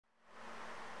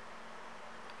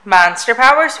Monster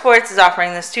Powersports is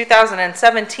offering this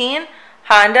 2017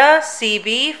 Honda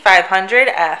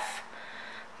CB500F.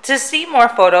 To see more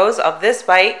photos of this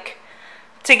bike,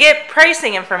 to get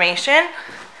pricing information,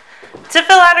 to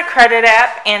fill out a credit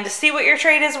app, and to see what your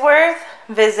trade is worth,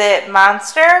 visit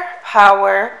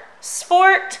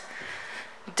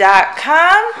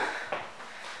monsterpowersport.com.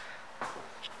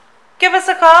 Give us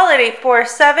a call at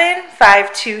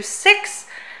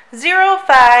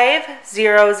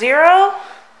 847-526-0500.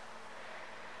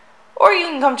 Or you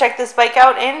can come check this bike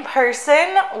out in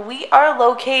person. We are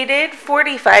located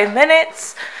 45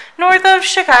 minutes north of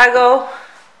Chicago.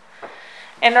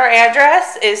 And our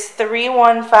address is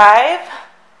 315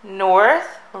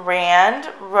 North Rand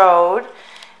Road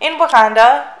in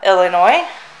Wauconda, Illinois.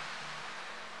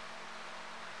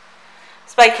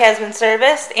 This bike has been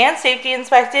serviced and safety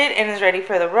inspected and is ready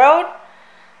for the road.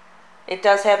 It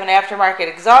does have an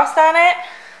aftermarket exhaust on it.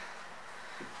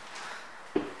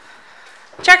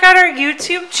 Check out our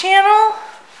YouTube channel,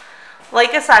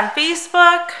 like us on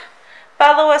Facebook,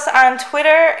 follow us on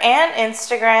Twitter and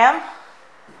Instagram.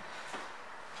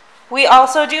 We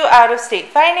also do out-of-state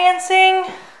financing,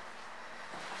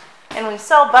 and we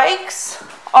sell bikes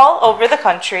all over the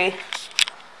country.